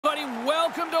everybody.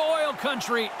 Welcome to Oil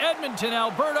Country, Edmonton,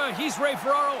 Alberta. He's Ray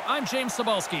Ferraro. I'm James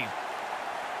Cebulski.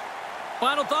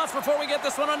 Final thoughts before we get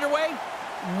this one underway?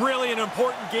 Really an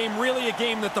important game, really a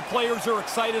game that the players are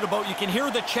excited about. You can hear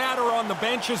the chatter on the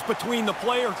benches between the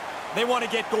players. They want to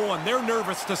get going. They're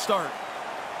nervous to start.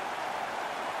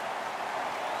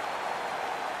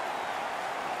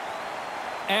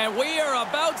 And we are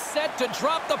about set to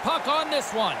drop the puck on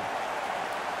this one.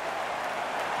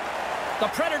 The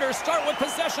Predators start with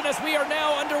possession as we are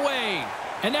now underway.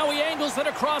 And now he angles it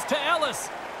across to Ellis.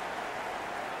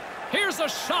 Here's a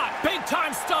shot. Big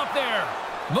time stop there.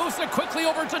 Moves it quickly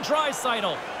over to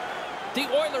Draisaitl. The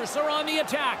Oilers are on the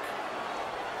attack.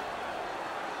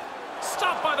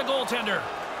 Stopped by the goaltender.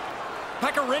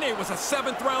 Pecorine was a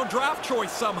 7th-round draft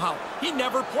choice somehow. He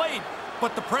never played,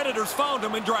 but the Predators found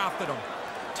him and drafted him.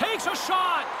 Takes a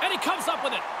shot, and he comes up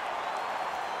with it.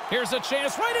 Here's a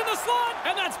chance right in the slot,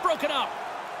 and that's broken up.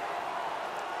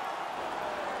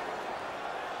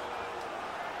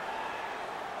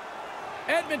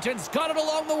 Edmonton's got it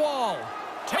along the wall.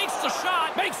 Takes the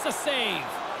shot, makes the save.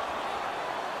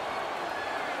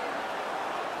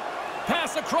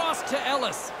 Pass across to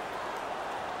Ellis.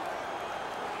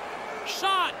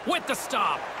 Shot with the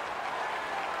stop.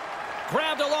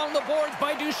 Grabbed along the boards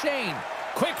by Duchesne.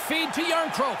 Quick feed to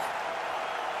Järnkrok.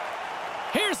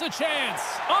 Here's a chance.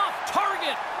 Off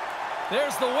target.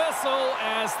 There's the whistle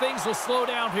as things will slow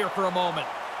down here for a moment.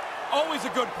 Always a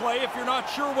good play. If you're not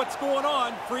sure what's going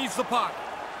on, freeze the puck.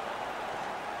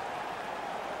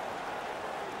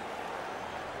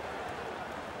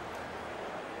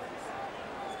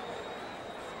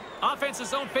 Offensive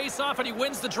zone face-off, and he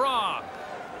wins the draw.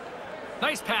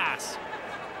 Nice pass.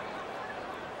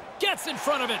 Gets in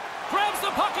front of it. Grabs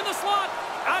the puck in the slot.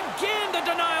 Again, the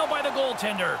denial by the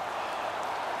goaltender.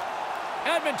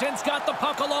 Edmonton's got the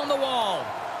puck along the wall.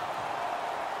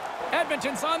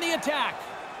 Edmonton's on the attack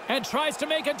and tries to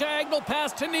make a diagonal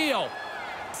pass to Neal.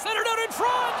 Centered out in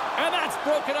front, and that's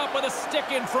broken up with a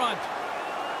stick in front.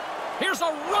 Here's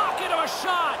a rocket of a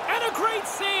shot and a great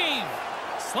save.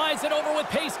 Slides it over with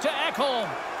pace to Ekholm.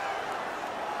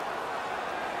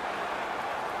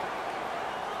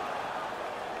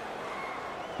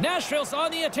 Nashville's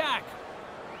on the attack.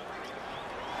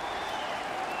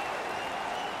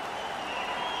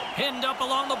 Pinned up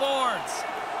along the boards.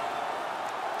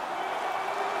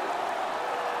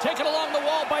 Taken along the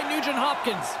wall by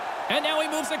Nugent-Hopkins. And now he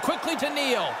moves it quickly to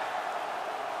Neal.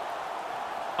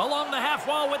 Along the half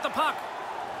wall with the puck.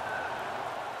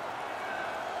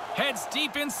 Heads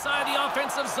deep inside the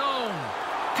offensive zone.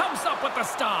 Comes up with the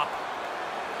stop.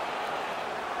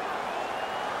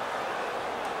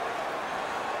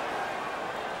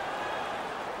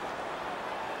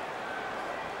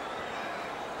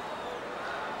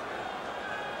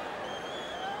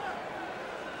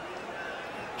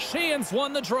 Sheehan's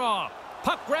won the draw.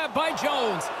 Puck grab by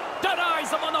Jones. Denies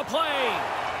him on the play.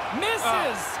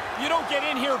 Misses. You don't get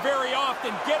in here very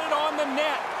often. Get it on the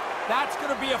net. That's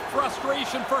going to be a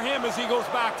frustration for him as he goes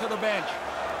back to the bench.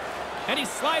 And he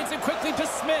slides it quickly to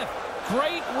Smith.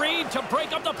 Great read to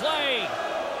break up the play.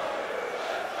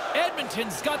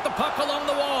 Edmonton's got the puck along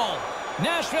the wall.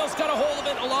 Nashville's got a hold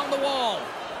of it along the wall.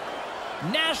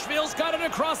 Nashville's got it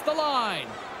across the line.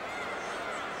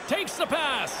 Takes the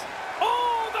pass.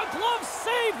 Oh, the glove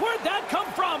save. Where'd that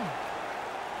come from?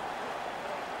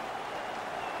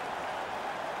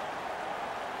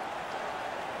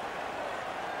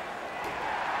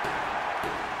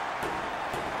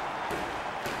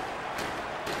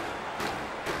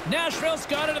 Nashville's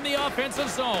got it in the offensive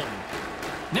zone.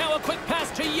 Now a quick pass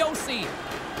to Josi.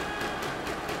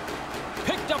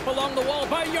 Picked up along the wall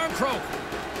by Järnkrok.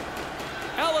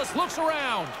 Ellis looks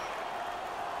around.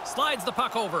 Slides the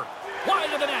puck over.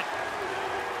 Wide of the net.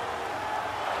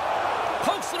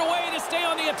 Pokes it away to stay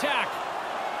on the attack.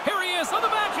 Here he is on the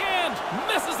backhand.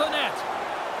 Misses the net.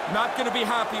 Not going to be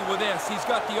happy with this. He's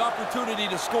got the opportunity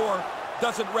to score.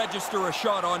 Doesn't register a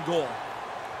shot on goal.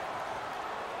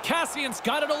 Cassian's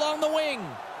got it along the wing.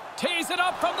 Tees it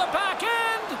up from the back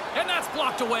end. And that's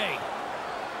blocked away.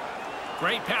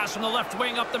 Great pass from the left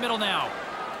wing up the middle now.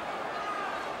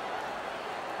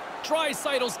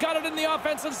 Draisaitl's got it in the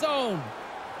offensive zone.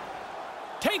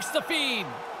 Takes the feed.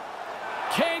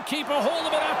 Can't keep a hold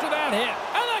of it after that hit.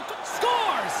 And that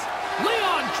scores!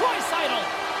 Leon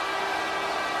Draisaitl.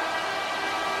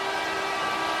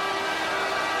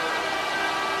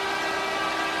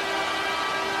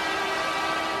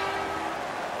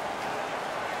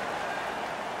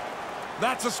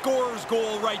 That's a scorer's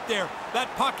goal right there. That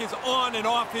puck is on and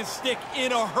off his stick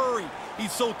in a hurry.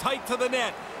 He's so tight to the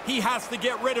net, he has to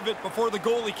get rid of it before the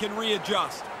goalie can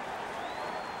readjust.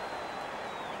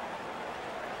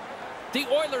 The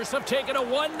Oilers have taken a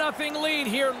 1-0 lead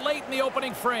here late in the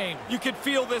opening frame. You could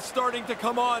feel this starting to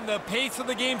come on. The pace of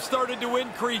the game started to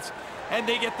increase, and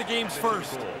they get the games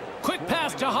first. Quick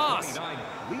pass to Haas.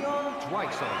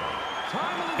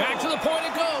 Back to the point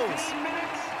it goes.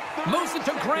 Moves it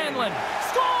to Granlund.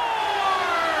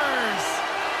 Scores!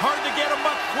 Hard to get him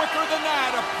much quicker than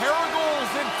that. A pair of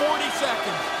goals in 40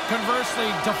 seconds. Conversely,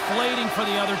 deflating for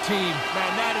the other team.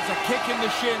 Man, that is a kick in the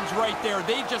shins right there.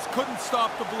 They just couldn't stop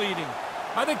the bleeding.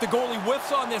 I think the goalie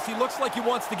whiffs on this. He looks like he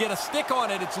wants to get a stick on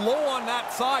it. It's low on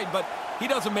that side, but he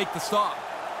doesn't make the stop.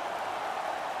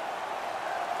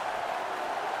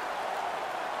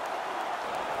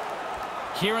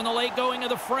 Here in the late going of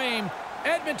the frame,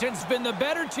 Edmonton's been the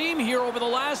better team here over the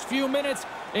last few minutes,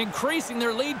 increasing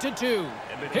their lead to 2.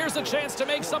 Here's a chance to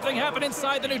make something happen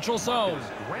inside the neutral zone.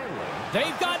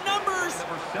 They've got numbers.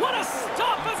 What a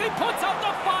stop as he puts out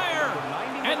the fire.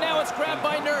 And now it's grabbed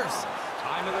by Nurse.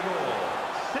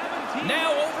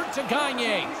 Now over to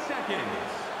Gagne.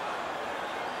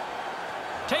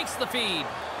 Takes the feed.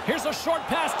 Here's a short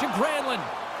pass to Granlund.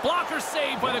 Blocker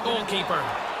saved by the goalkeeper.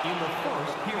 In the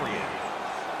first period.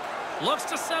 Looks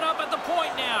to set up at the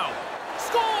point now.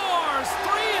 Scores!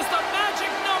 3 is the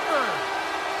magic number.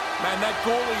 Man, that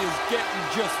goalie is getting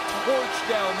just torched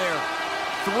down there.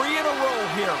 3 in a row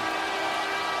here.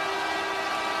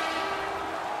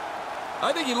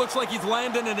 I think he looks like he's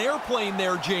landing an airplane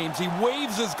there, James. He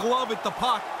waves his glove at the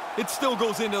puck. It still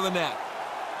goes into the net.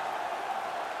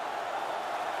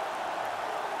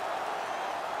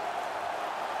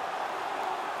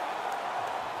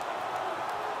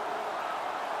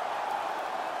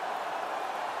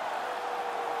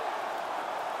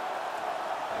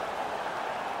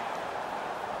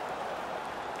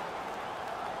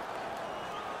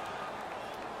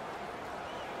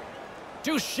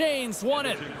 Duchesne's won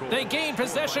it. They gain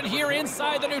possession here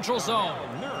inside the neutral zone.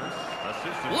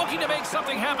 Looking to make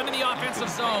something happen in the offensive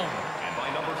zone.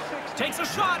 Takes a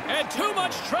shot, and too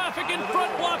much traffic in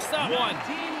front blocks that one.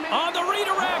 On the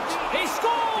redirect, he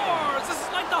scores! This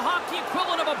is like the hockey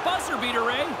equivalent of a buzzer beater,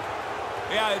 eh?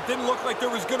 Yeah, it didn't look like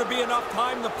there was going to be enough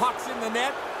time. The puck's in the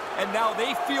net, and now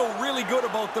they feel really good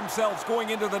about themselves going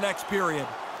into the next period.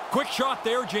 Quick shot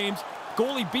there, James.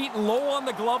 Goalie beaten low on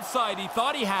the glove side. He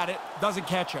thought he had it. Doesn't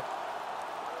catch it.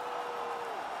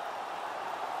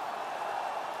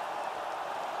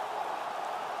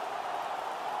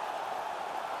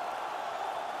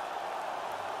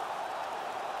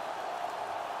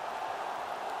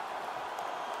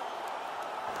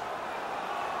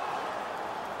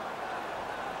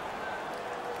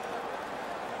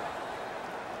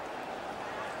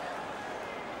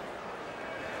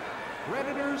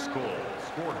 Predators goal,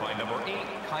 scored by number 8,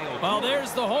 Kyle. Well,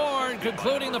 there's the horn,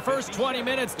 concluding the first 20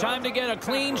 minutes. Time to get a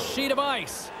clean sheet of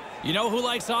ice. You know who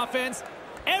likes offense?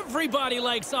 Everybody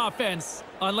likes offense,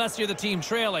 unless you're the team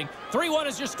trailing. 3-1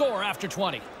 is your score after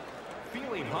 20.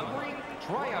 Feeling hungry?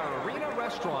 Try our arena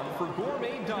restaurant for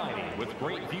gourmet dining with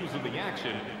great views of the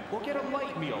action, or get a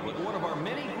light meal at one of our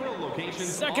many grill locations.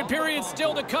 Second period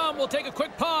still to come. We'll take a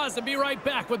quick pause and be right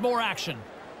back with more action.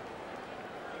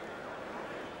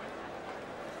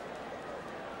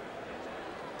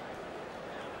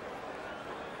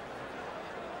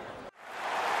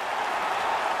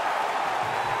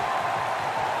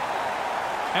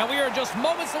 And we are just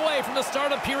moments away from the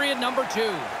start of period number 2.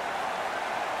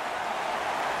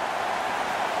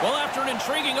 Well, after an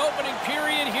intriguing opening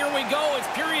period, here we go. It's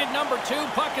period number 2.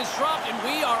 Puck is dropped, and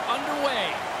we are underway.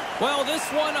 Well, this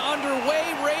one underway.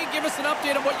 Ray, give us an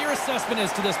update on what your assessment is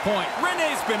to this point.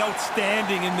 Rene's been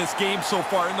outstanding in this game so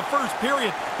far. In the first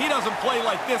period, he doesn't play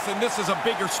like this, and this is a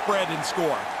bigger spread and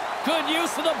score. Good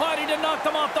use of the body to knock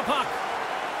them off the puck.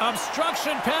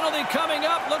 Obstruction penalty coming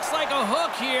up. Looks like a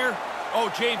hook here. Oh,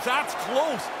 James, that's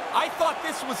close. I thought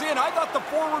this was in. I thought the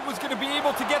forward was going to be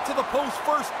able to get to the post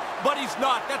first, but he's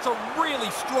not. That's a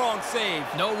really strong save.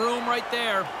 No room right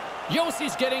there.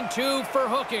 Yossi's getting 2 for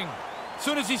hooking. As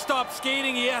soon as he stops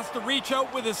skating, he has to reach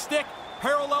out with his stick.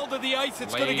 Parallel to the ice,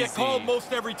 it's going to get called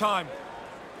most every time.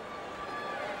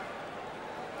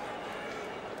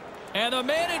 And the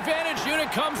man advantage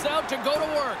unit comes out to go to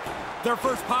work. Their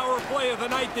first power play of the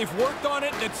night. They've worked on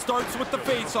it, and it starts with the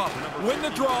face-off. Win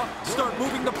the draw, start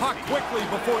moving the puck quickly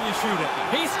before you shoot it.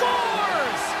 He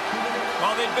scores!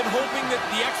 Well, they've been hoping that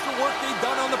the extra work they've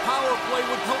done on the power play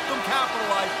would help them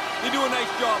capitalize. They do a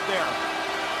nice job there.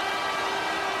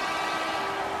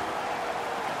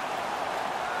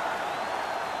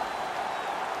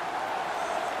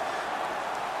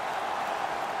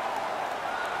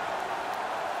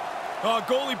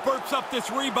 Goalie burps up this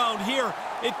rebound here.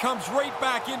 It comes right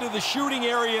back into the shooting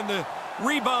area, and the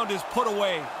rebound is put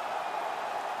away.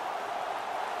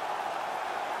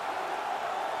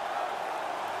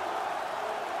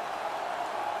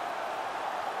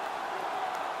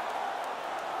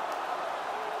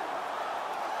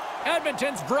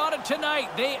 Edmonton's brought it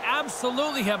tonight. They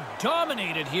absolutely have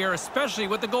dominated here, especially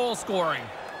with the goal scoring.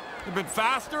 They've been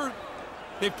faster,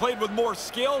 they've played with more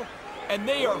skill, and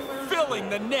they are filling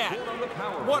the net.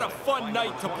 What a fun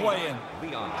night to play in.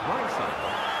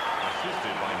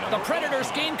 The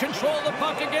Predators gain control of the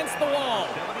puck against the wall.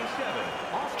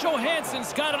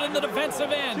 Johansson's got it in the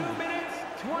defensive end.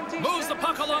 Moves the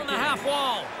puck along the half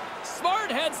wall.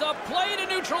 Smart heads up play to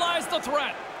neutralize the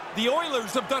threat. The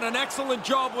Oilers have done an excellent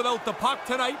job without the puck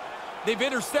tonight. They've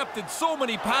intercepted so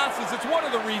many passes. It's one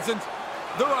of the reasons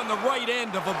they're on the right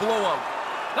end of a blowout.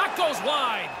 That goes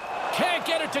wide. Can't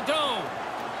get it to go.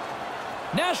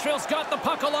 Nashville's got the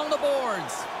puck along the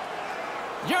boards.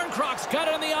 Järnkrok's got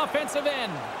it on the offensive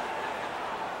end.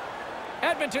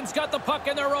 Edmonton's got the puck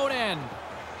in their own end.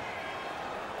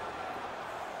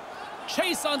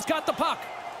 Chason's got the puck.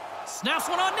 Snaps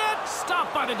one on net.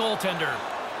 Stopped by the goaltender.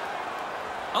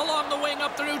 Along the wing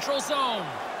up the neutral zone.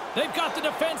 They've got the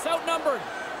defense outnumbered.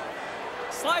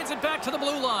 Slides it back to the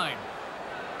blue line.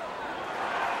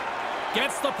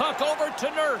 Gets the puck over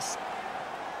to Nurse.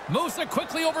 Moves it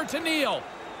quickly over to Neal.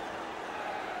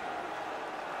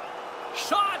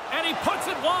 Shot, and he puts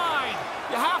it wide.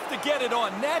 You have to get it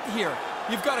on net here.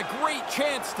 You've got a great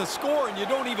chance to score, and you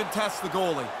don't even test the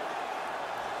goalie.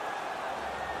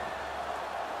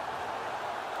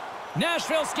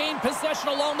 Nashville's gained possession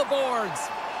along the boards.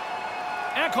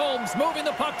 Ekholm's moving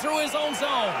the puck through his own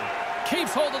zone.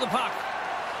 Keeps hold of the puck.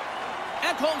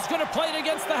 Ekholm's going to play it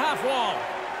against the half wall.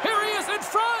 Here he is in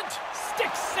front.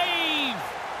 Stick save.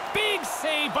 Big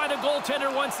save by the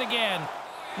goaltender once again.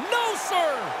 No,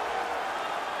 sir.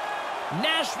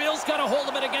 Nashville's got a hold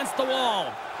of it against the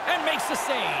wall and makes the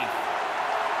save.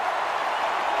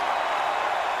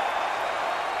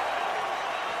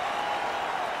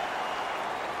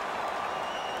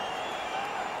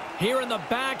 Here in the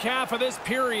back half of this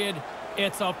period,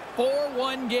 it's a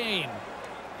 4-1 game.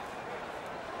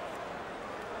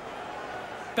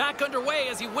 Back underway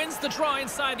as he wins the draw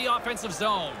inside the offensive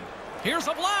zone. Here's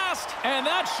a blast, and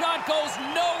that shot goes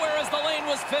nowhere as the lane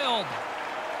was filled.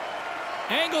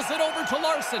 Angles it over to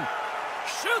Larson.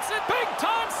 Shoots it,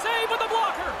 big-time save with the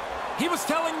blocker. He was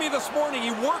telling me this morning he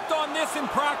worked on this in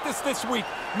practice this week,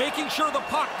 making sure the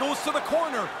puck goes to the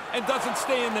corner and doesn't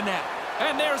stay in the net.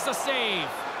 And there's the save.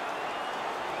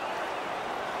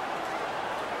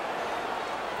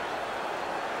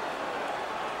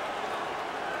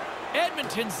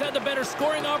 Edmonton's had the better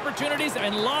scoring opportunities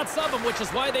and lots of them, which is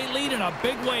why they lead in a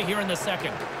big way here in the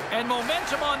second. And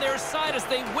momentum on their side as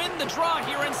they win the draw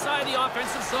here inside the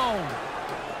offensive zone.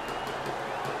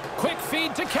 Quick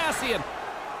feed to Cassian.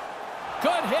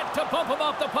 Good hit to bump him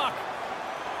off the puck.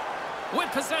 With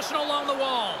possession along the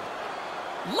wall.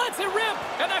 Lets it rip,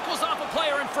 and that goes off a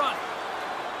player in front.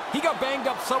 He got banged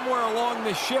up somewhere along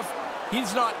this shift.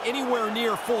 He's not anywhere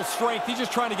near full strength. He's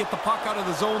just trying to get the puck out of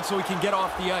the zone so he can get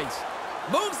off the ice.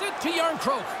 Moves it to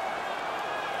Järnkrok.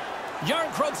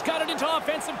 Järnkrok's got it into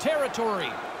offensive territory.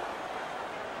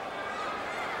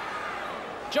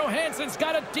 Johansson's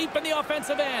got it deep in the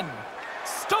offensive end.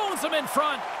 Stones him in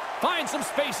front. Finds some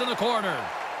space in the corner.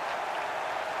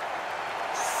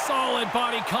 Solid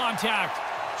body contact.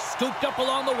 Scooped up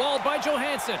along the wall by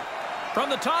Johansson. From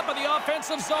the top of the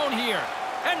offensive zone here.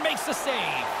 And makes the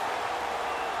save.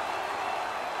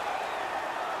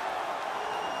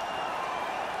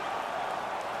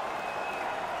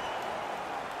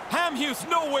 Hamhuis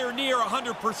nowhere near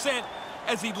 100%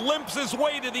 as he limps his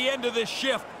way to the end of this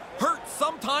shift. Hurt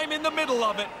sometime in the middle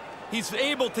of it. He's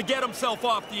able to get himself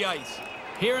off the ice.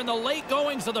 Here in the late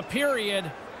goings of the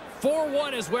period,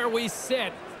 4-1 is where we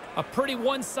sit. A pretty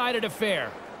one-sided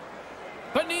affair.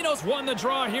 Bonino's won the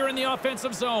draw here in the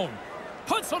offensive zone.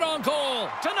 Puts it on goal.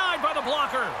 Denied by the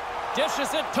blocker.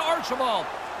 Dishes it to Archibald.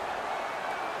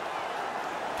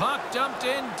 Puck dumped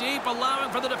in deep,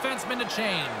 allowing for the defenseman to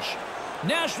change.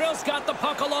 Nashville's got the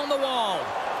puck along the wall.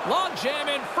 Long jam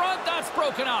in front. That's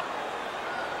broken up.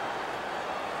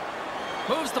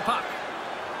 Moves the puck.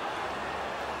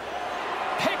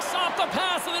 Picks off the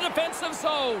pass in the defensive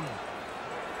zone.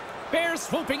 Bears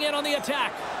swooping in on the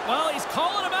attack. Well, he's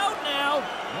calling him out now.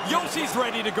 Yossi's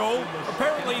ready to go.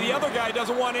 Apparently, the other guy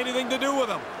doesn't want anything to do with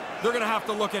him. They're going to have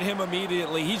to look at him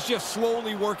immediately. He's just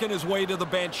slowly working his way to the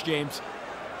bench, James.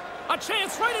 A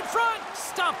chance right in front.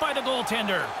 Stopped by the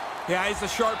goaltender. Yeah, it's a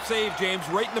sharp save, James.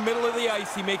 Right in the middle of the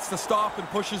ice, he makes the stop and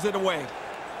pushes it away.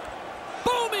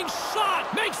 Booming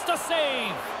shot. Makes the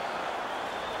save.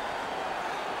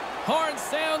 Horn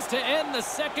sounds to end the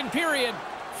second period.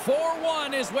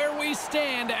 4-1 is where we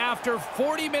stand after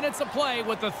 40 minutes of play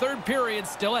with the third period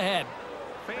still ahead.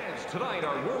 Fans, tonight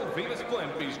our world-famous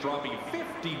Glenfish dropping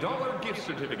 $50 gift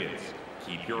certificates.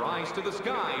 Keep your eyes to the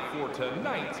sky for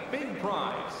tonight's big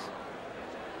prize.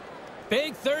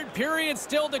 Big third period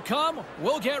still to come.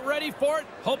 We'll get ready for it.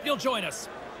 Hope you'll join us.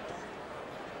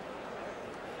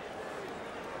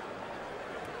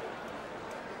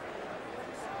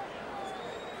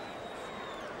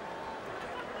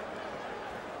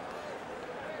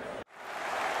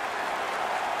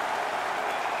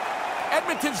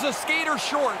 Edmonton's a skater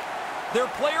short. Their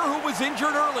player who was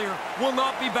injured earlier will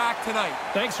not be back tonight.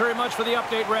 Thanks very much for the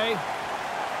update, Ray.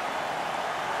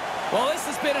 Well, this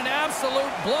has been an absolute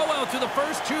blowout through the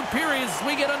first two periods as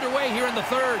we get underway here in the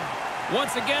third.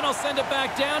 Once again, I'll send it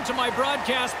back down to my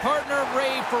broadcast partner,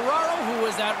 Ray Ferraro, who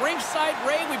is at ringside.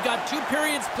 Ray, we've got 2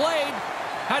 periods played.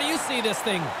 How do you see this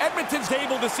thing? Edmonton's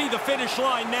able to see the finish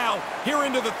line now, here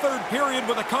into the third period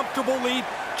with a comfortable lead.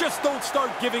 Just don't start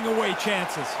giving away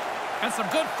chances. And some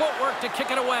good footwork to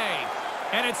kick it away.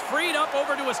 And it's freed up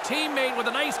over to his teammate with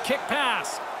a nice kick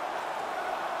pass.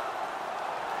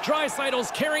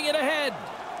 Draisaitl's carrying it ahead.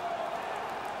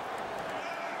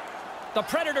 The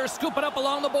Predators scoop it up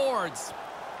along the boards.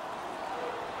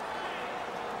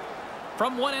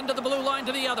 From one end of the blue line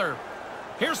to the other.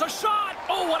 Here's a shot.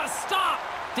 Oh, what a stop.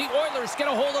 The Oilers get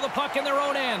a hold of the puck in their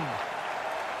own end.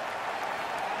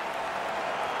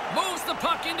 Moves the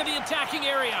puck into the attacking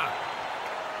area.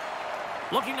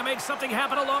 Looking to make something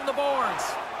happen along the boards.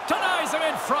 Denies him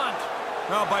in front.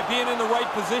 Well, by being in the right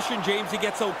position, James, he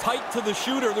gets so tight to the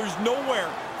shooter, there's nowhere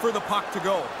for the puck to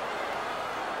go.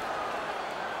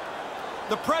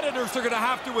 The Predators are going to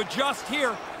have to adjust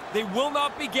here. They will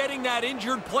not be getting that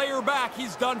injured player back.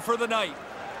 He's done for the night.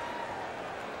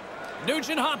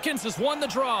 Nugent Hopkins has won the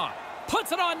draw.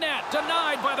 Puts it on net.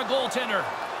 Denied by the goaltender.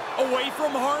 Away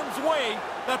from harm's way.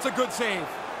 That's a good save.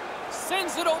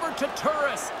 Sends it over to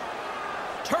Turris.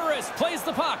 Turris plays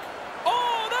the puck.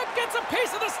 Oh, that gets a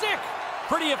piece of the stick.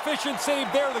 Pretty efficient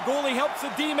save there. The goalie helps the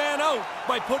D-man out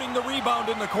by putting the rebound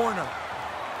in the corner.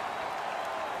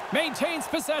 Maintains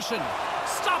possession.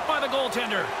 Stopped by the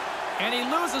goaltender. And he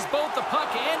loses both the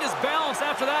puck and his balance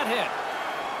after that hit.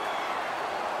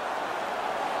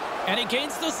 And he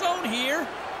gains the zone here.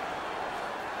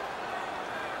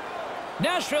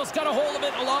 Nashville's got a hold of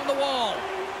it along the wall.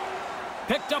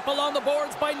 Picked up along the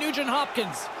boards by Nugent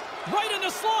Hopkins. Right in the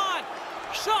slot.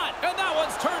 Shot, and that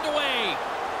one's turned away.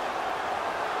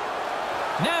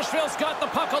 Nashville's got the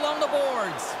puck along the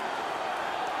boards.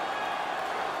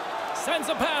 Sends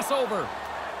a pass over.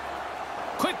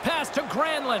 Quick pass to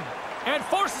Granlund. And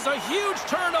forces a huge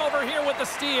turnover here with the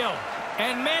steal.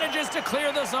 And manages to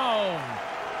clear the zone.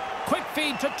 Quick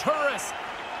feed to Turris.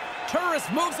 Turris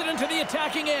moves it into the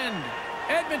attacking end.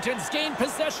 Edmonton's gained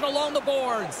possession along the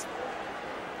boards.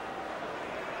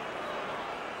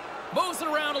 Moves it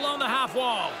around along the half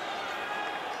wall.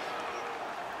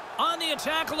 On the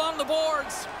attack along the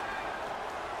boards.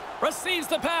 Receives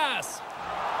the pass.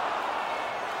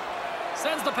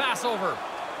 Sends the pass over.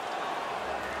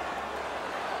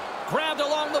 Grabbed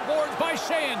along the boards by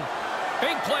Sheahan.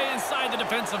 Big play inside the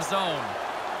defensive zone.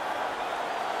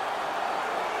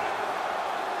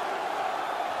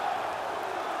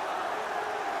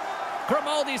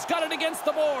 Grimaldi's got it against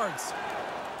the boards.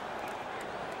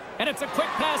 And it's a quick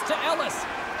pass to Ellis.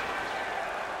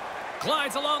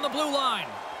 Glides along the blue line.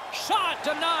 Shot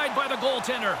denied by the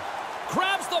goaltender.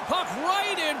 Grabs the puck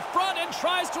right in front and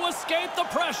tries to escape the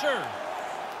pressure.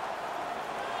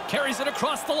 Carries it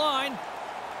across the line.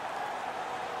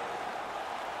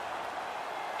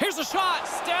 Here's a shot.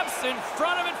 Steps in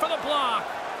front of it for the block.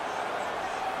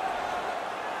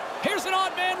 Here's an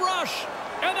odd man rush.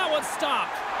 And that one's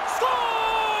stopped.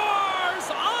 Scores!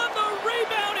 On the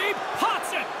rebound, he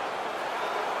pots it.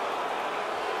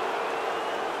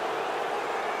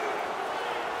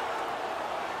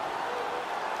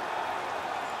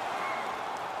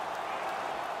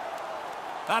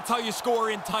 That's how you score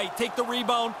in tight. Take the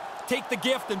rebound, take the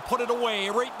gift, and put it away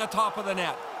right in the top of the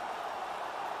net.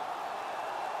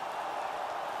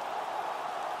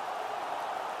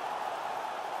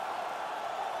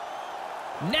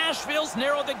 Nashville's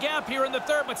narrowed the gap here in the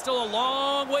third, but still a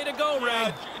long way to go,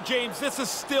 Ray. James, this is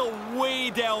still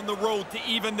way down the road to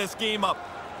even this game up.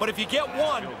 But if you get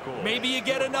one, maybe you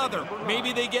get another.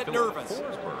 Maybe they get nervous.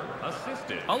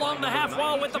 Along the half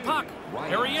wall with the puck.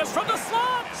 Here he is from the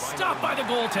slot. Stopped by the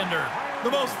goaltender.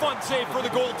 The most fun save for the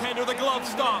goaltender, the glove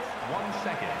stop. 1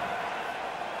 second.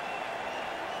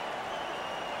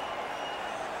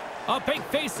 A big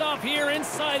face-off here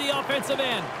inside the offensive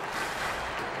end.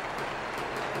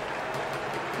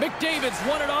 McDavid's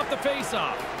won it off the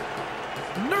face-off.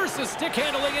 Nurse's stick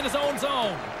handling in his own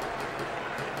zone.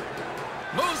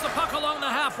 Moves the puck along the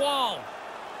half wall.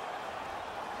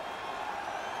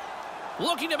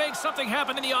 Looking to make something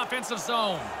happen in the offensive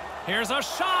zone. Here's a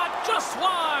shot, just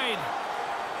wide.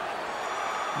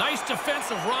 Nice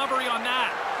defensive robbery on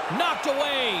that. Knocked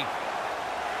away.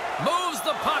 Moves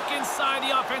the puck inside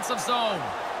the offensive zone.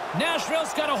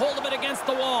 Nashville's got a hold of it against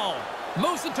the wall.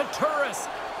 Moves it to Turris.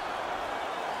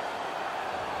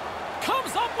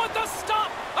 Comes up with the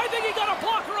stop. I think he got a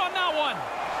blocker on that one.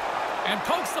 And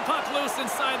pokes the puck loose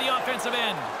inside the offensive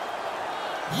end.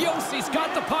 Yossi's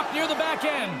got the puck near the back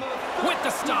end with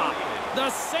the stop. The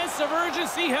sense of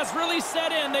urgency has really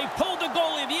set in. They pulled the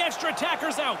goalie. The extra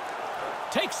attacker's out.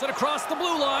 Takes it across the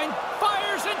blue line.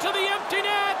 Fires into the empty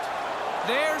net.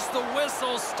 There's the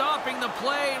whistle stopping the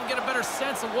play and get a better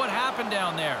sense of what happened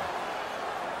down there.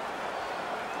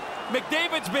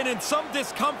 McDavid's been in some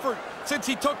discomfort since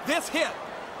he took this hit.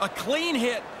 A clean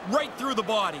hit right through the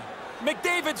body.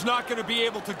 McDavid's not going to be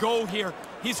able to go here.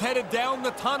 He's headed down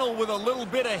the tunnel with a little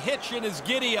bit of hitch in his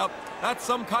giddy-up. That's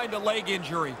some kind of leg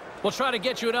injury. We'll try to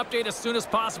get you an update as soon as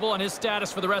possible on his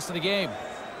status for the rest of the game.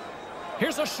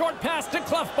 Here's a short pass to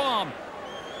Clefbaum.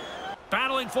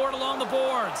 Battling for it along the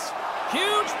boards.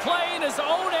 Huge play in his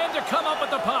own end to come up with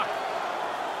the puck.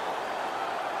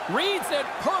 Reads it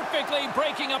perfectly,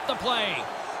 breaking up the play.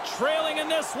 Trailing in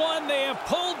this one, they have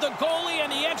pulled the goalie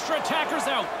and the extra attacker's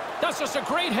out. That's just a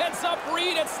great heads-up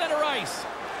read at center ice.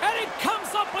 And it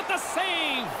comes up with the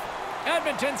save.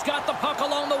 Edmonton's got the puck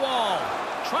along the wall.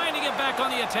 Trying to get back on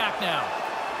the attack now.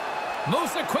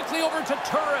 Moves it quickly over to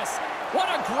Turris. What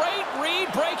a great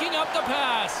read, breaking up the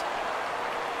pass.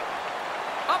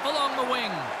 Up along the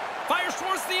wing. Fires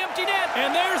towards the empty net.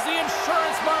 And there's the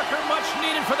insurance marker, much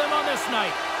needed for them on this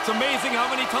night. It's amazing how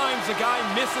many times a guy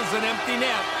misses an empty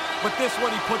net, but this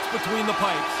one he puts between the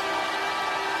pipes.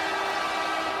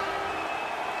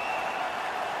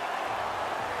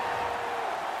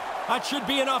 That should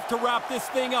be enough to wrap this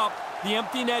thing up. The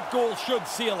empty net goal should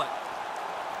seal it.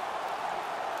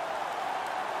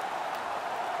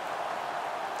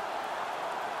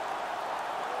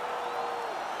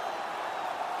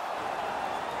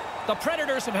 The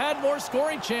Predators have had more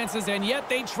scoring chances, and yet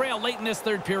they trail late in this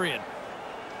third period.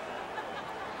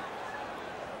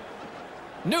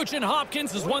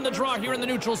 Nugent-Hopkins has won the draw here in the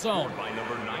neutral zone. By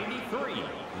number 93,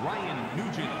 Ryan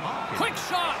Nugent-Hopkins. Quick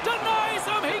shot, denies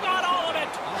him, he got all of it.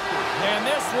 And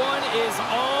this one is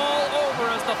all over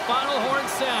as the final horn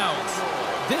sounds.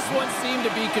 This one seemed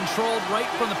to be controlled right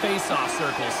from the face-off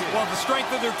circles. Well, the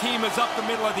strength of their team is up the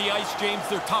middle of the ice, James.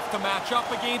 They're tough to match up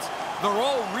against. They're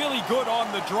all really good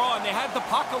on the draw, and they had the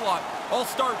puck a lot. All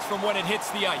starts from when it hits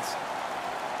the ice.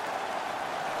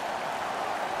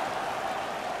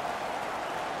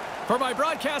 For my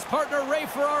broadcast partner, Ray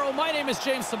Ferraro, my name is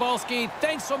James Cybulski.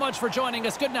 Thanks so much for joining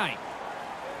us. Good night.